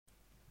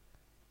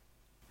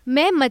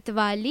मैं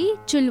मतवाली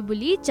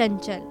चुलबुली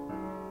चंचल।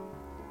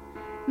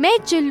 मैं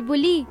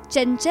चुलबुली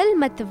चंचल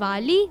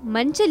मतवाली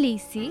मंचली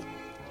सी।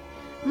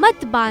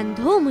 मत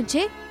बांधो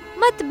मुझे,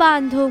 मत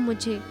बांधो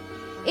मुझे,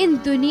 इन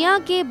दुनिया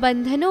के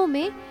बंधनों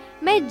में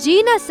मैं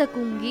जी ना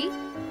सकूंगी,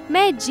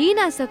 मैं जी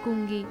ना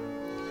सकूंगी।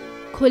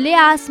 खुले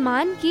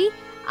आसमान की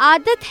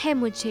आदत है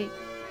मुझे,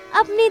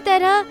 अपनी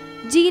तरह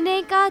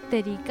जीने का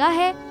तरीका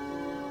है।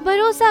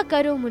 भरोसा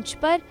करो मुझ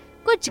पर,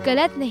 कुछ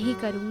गलत नहीं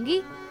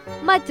करूंगी।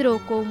 मत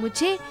रोको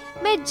मुझे,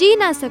 मैं जी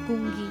ना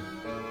सकूंगी।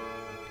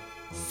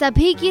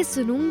 सभी की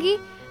सुनूंगी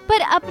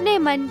पर अपने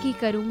मन की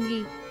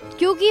करूंगी,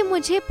 क्योंकि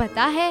मुझे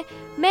पता है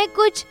मैं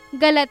कुछ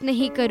गलत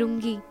नहीं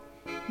करूंगी।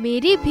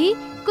 मेरी भी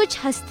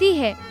कुछ हस्ती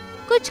है,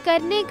 कुछ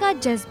करने का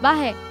जज्बा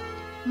है।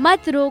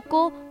 मत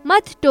रोको,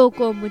 मत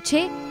टोको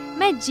मुझे,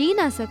 मैं जी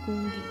ना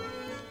सकूंगी।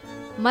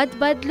 मत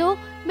बदलो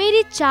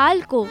मेरी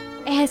चाल को,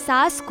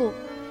 एहसास को,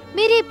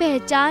 मेरी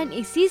पहचान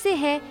इसी से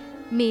है,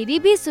 मेरी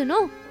भी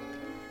सुनो।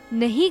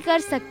 नहीं कर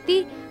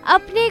सकती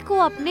अपने को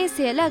अपने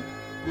से अलग,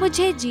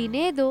 मुझे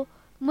जीने दो,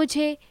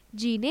 मुझे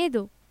जीने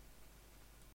दो।